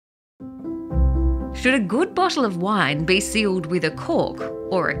Should a good bottle of wine be sealed with a cork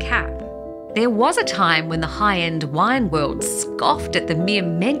or a cap? There was a time when the high-end wine world scoffed at the mere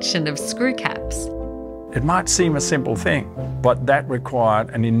mention of screw caps. It might seem a simple thing, but that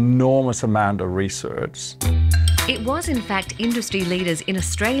required an enormous amount of research. It was in fact industry leaders in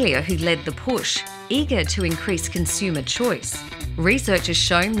Australia who led the push, eager to increase consumer choice. Research has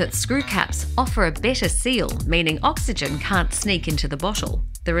shown that screw caps offer a better seal, meaning oxygen can't sneak into the bottle.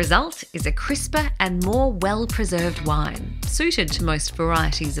 The result is a crisper and more well-preserved wine, suited to most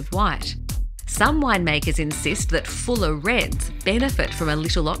varieties of white. Some winemakers insist that fuller reds benefit from a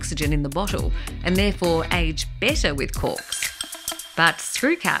little oxygen in the bottle and therefore age better with corks. But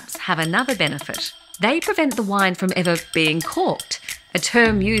screw caps have another benefit. They prevent the wine from ever being corked, a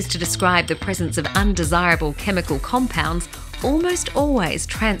term used to describe the presence of undesirable chemical compounds almost always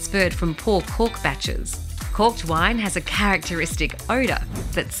transferred from poor cork batches. Corked wine has a characteristic odour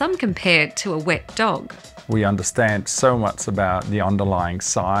that some compare to a wet dog. We understand so much about the underlying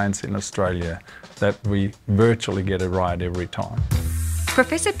science in Australia that we virtually get it right every time.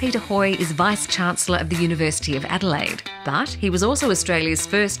 Professor Peter Hoy is Vice-Chancellor of the University of Adelaide, but he was also Australia's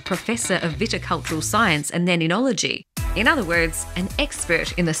first Professor of Viticultural Science and then Enology. In other words, an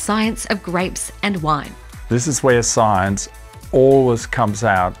expert in the science of grapes and wine. This is where science always comes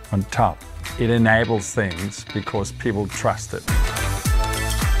out on top. It enables things because people trust it.